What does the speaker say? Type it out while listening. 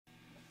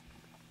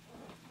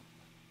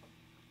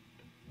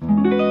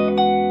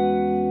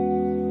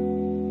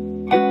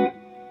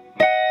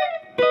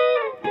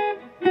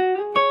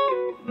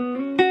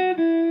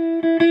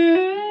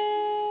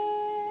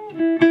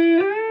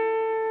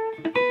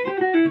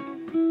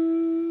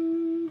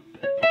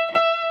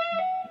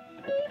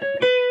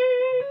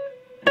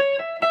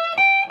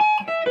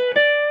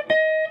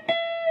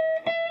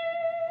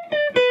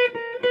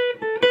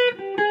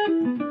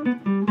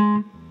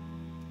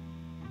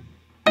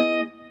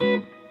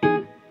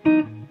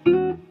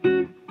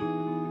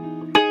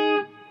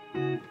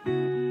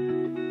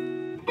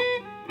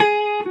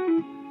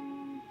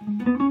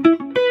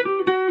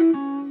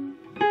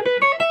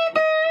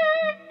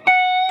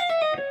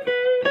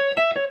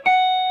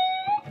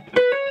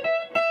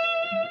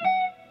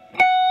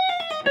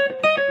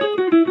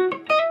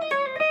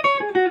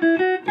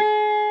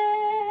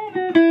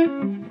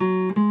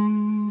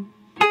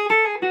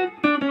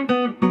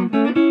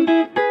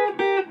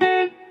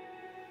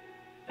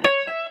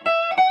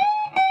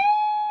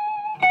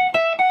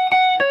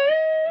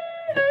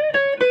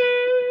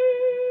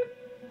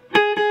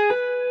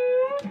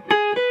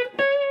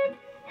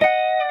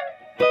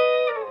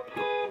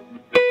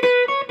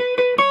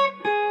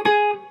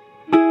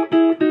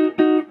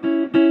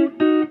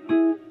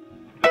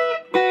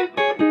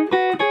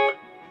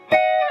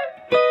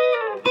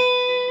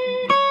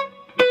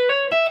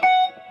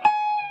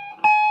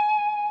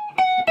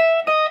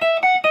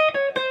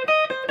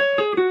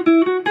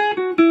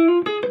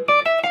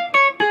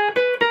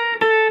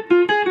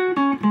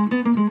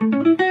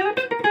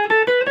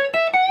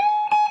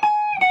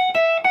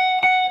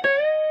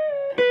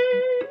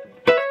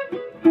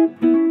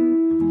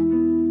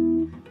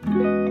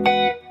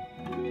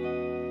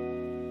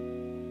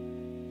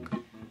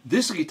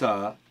This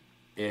guitar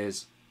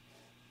is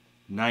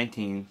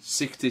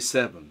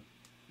 1967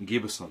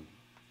 Gibson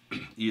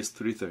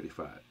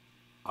ES-335.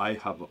 I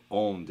have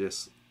owned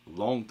this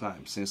long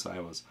time, since I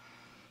was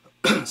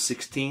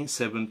 16,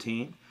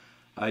 17.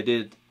 I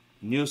did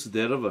news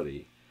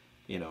delivery,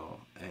 you know,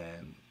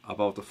 and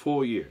about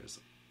 4 years,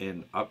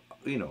 and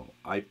you know,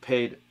 I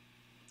paid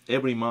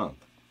every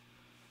month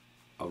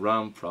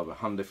around probably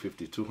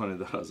 $150,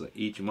 $200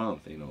 each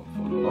month, you know,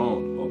 for the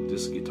loan of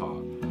this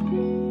guitar.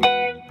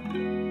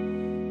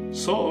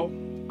 So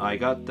I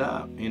got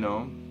that, you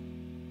know,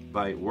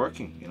 by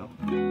working, you know,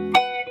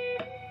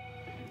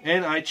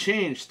 and I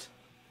changed.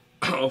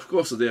 Of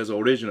course, there's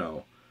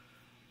original,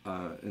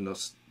 you know,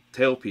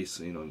 tailpiece,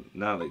 you know,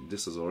 now like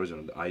this is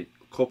original. I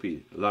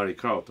copied Larry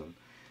Carlton.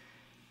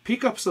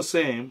 Pickup's the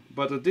same,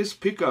 but this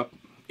pickup,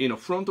 you know,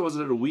 front was a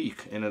little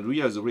weak and the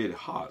rear is really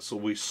hard, so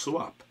we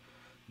swap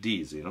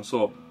these, you know,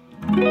 so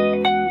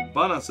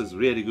balance is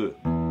really good.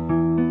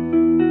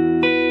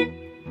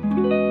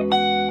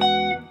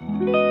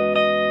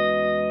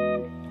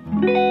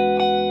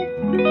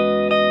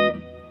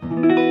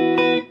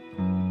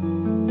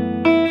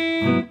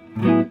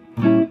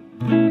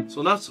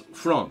 So that's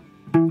front.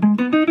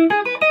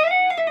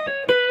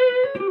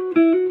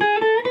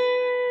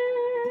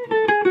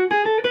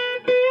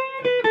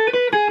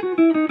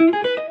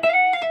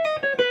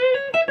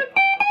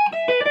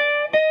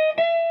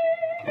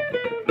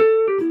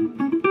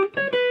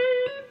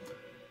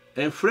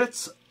 And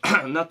frets,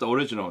 not the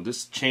original,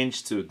 this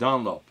changed to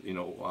Dunlop, you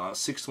know,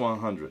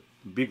 6100,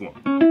 big one.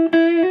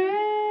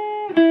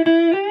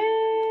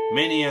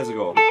 Many years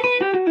ago.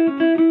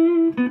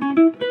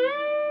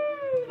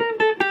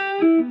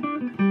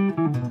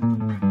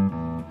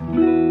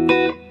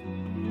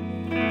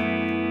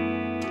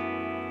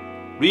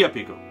 Rear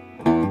pickup.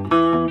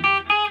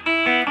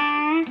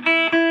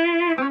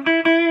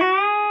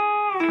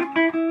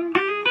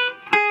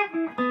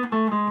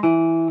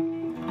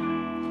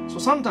 So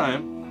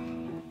sometimes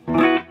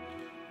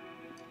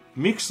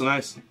mix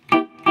nice.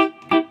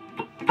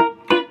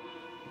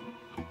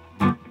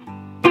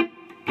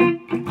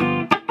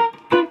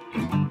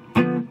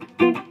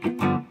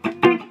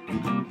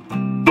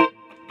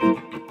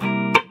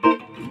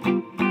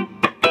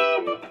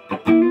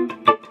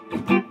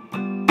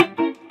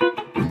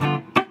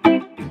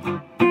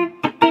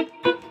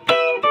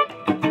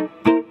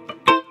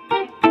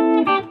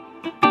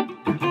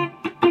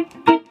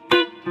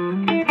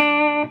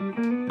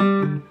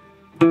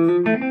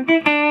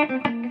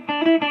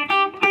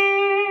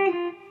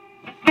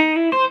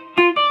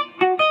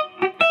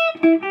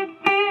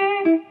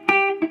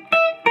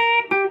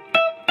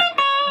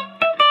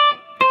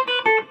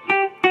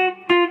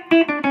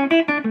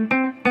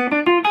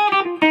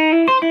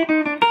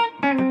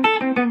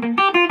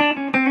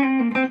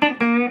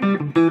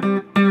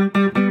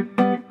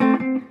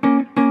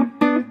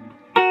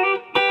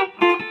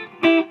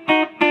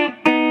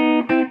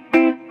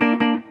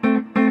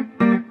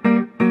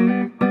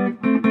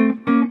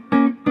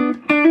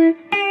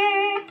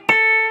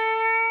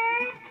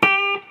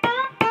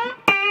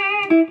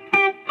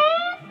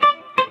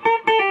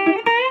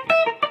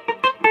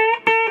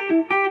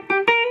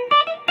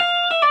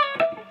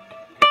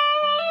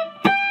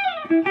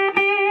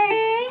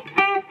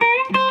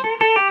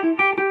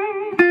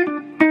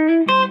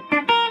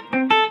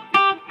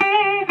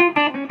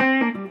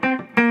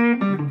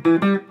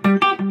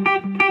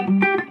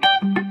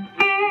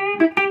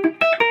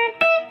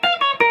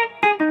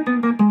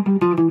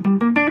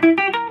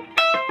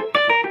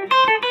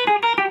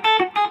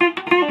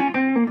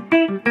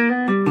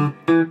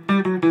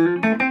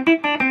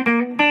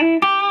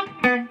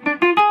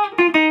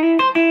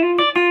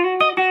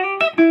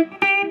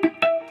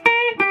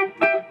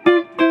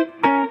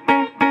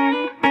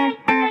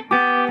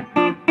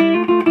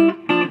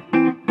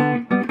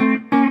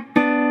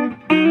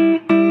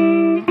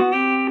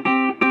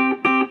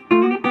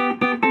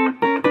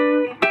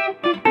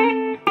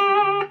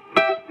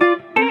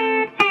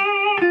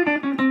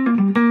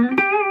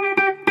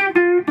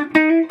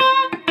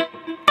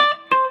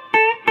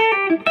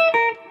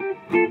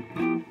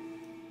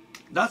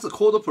 That's a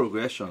chord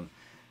progression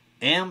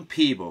and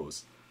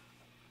Peebles.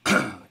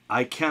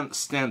 I Can't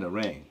Stand the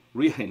Rain.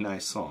 Really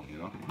nice song, you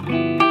know.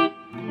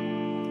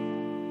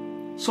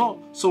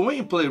 So when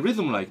you play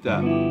rhythm like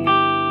that,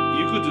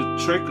 you could do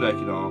trick like,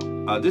 you know,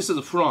 this is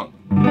the front,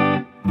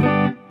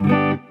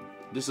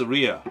 this is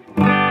rear,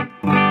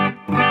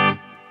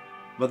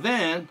 but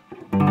then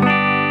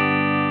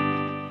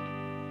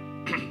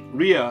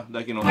rear,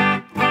 like, you know,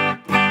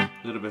 a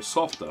little bit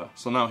softer.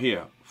 So now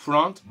here,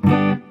 front,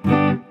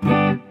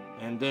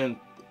 and then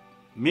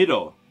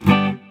middle.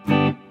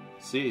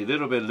 See, a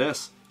little bit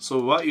less. So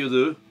what you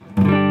do,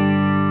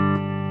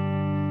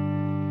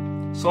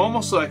 so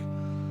almost like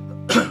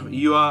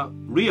your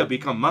rear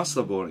become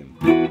master volume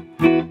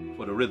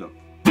for the rhythm.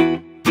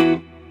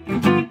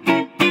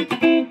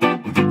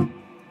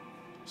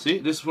 See,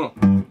 this one.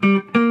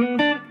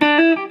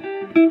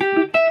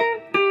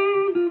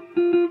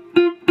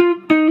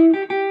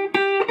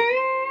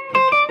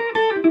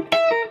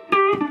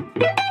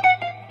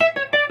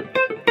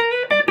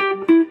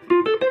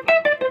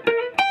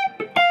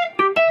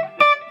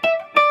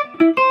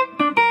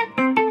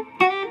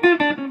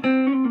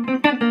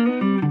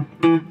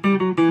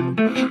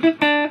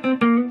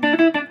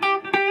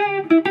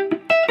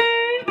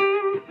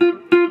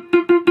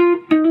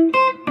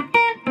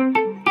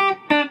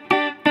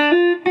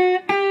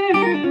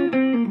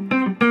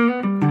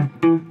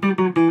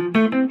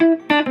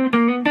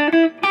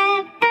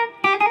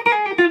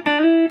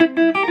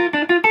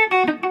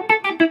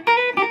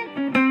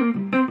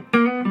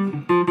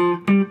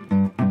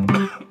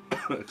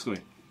 screen.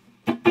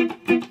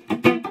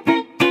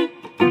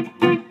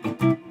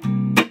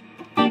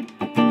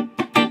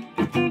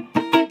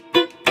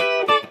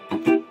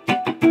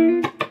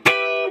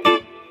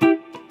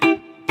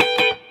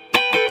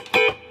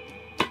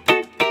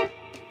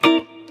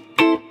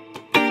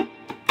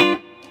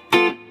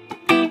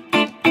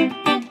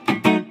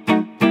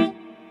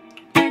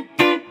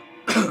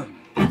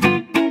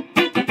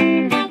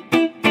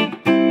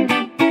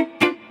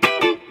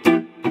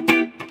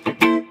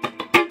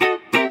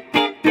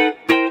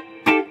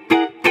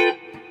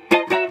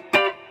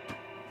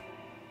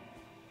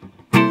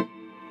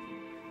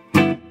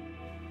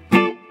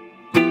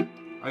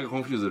 I got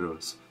confused with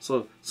it.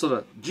 So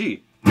the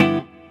G.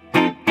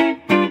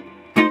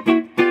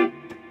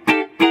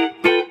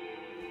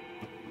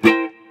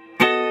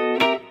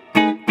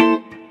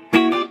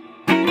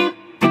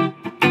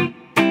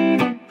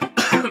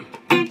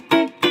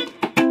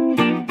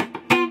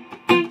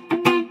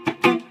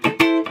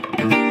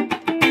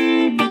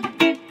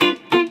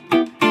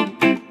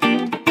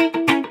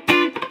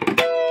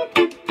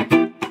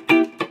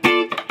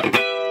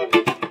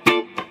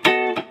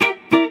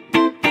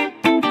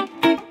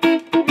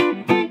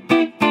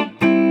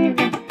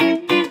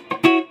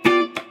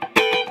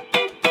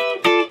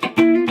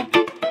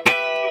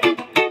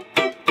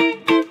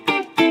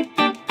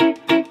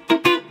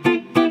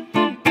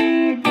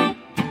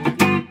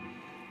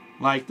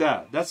 Like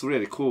that. That's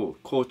really cool.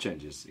 Chord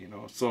changes, you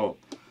know. So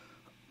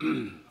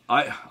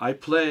I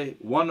play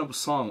one of the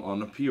song on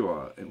the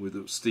pure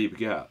with Steve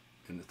Gadd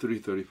in the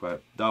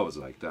 335. That was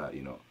like that,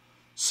 you know.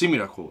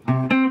 Similar chord.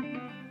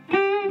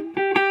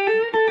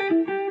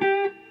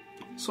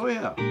 So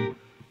yeah,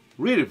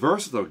 really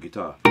versatile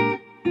guitar.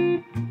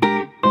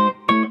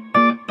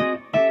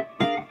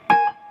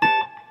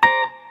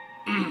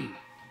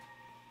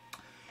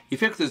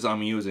 Effects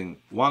I'm using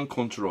one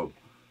control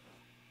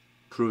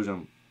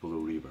Prussian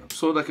blue reverb.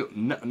 So like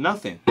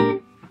nothing.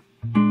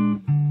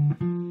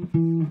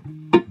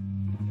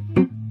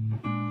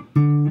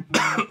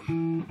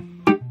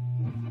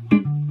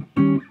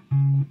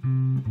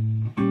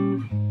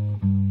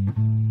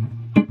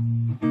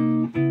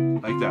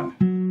 Like that.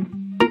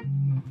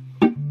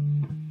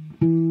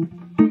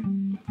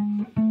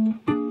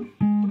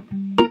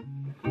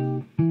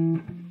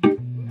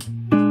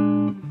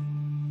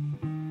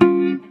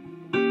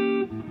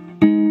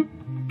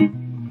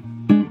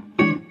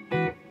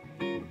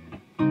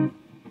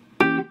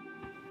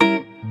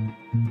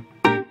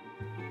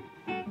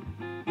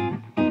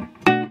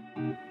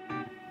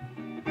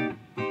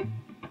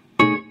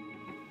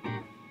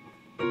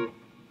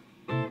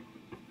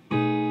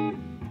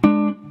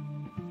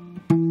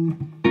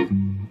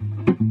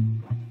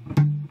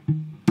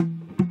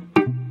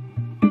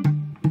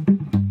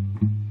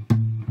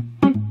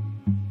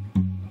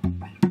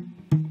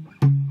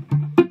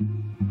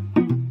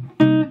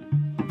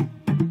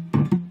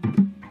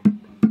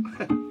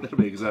 That'll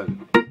be exciting.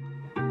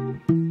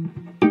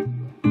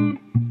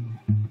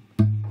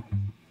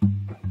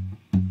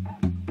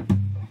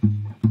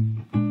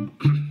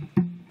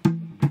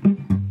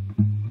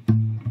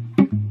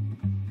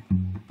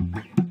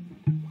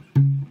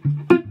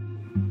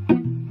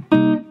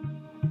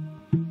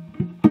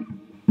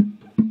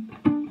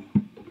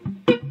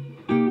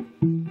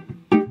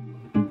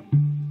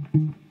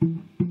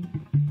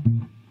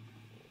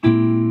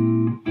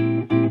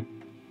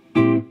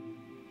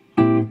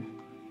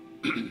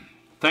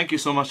 Thank you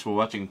so much for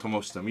watching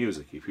Tomoshita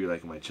Music. If you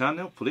like my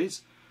channel,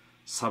 please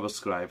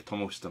subscribe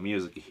Tomoshita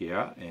Music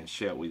here and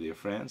share with your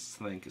friends.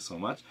 Thank you so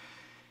much.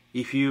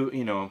 If you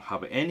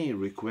have any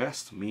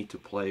request me to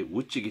play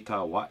which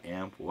guitar, what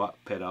amp,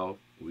 what pedal,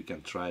 we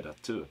can try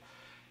that too.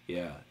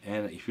 Yeah,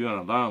 and if you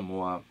want to learn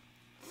more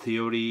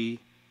theory,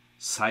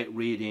 sight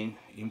reading,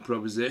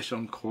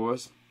 improvisation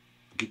course,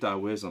 Guitar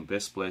Wisdom,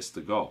 best place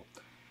to go.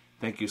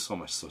 Thank you so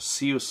much. So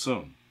see you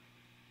soon.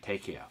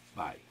 Take care.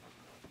 Bye.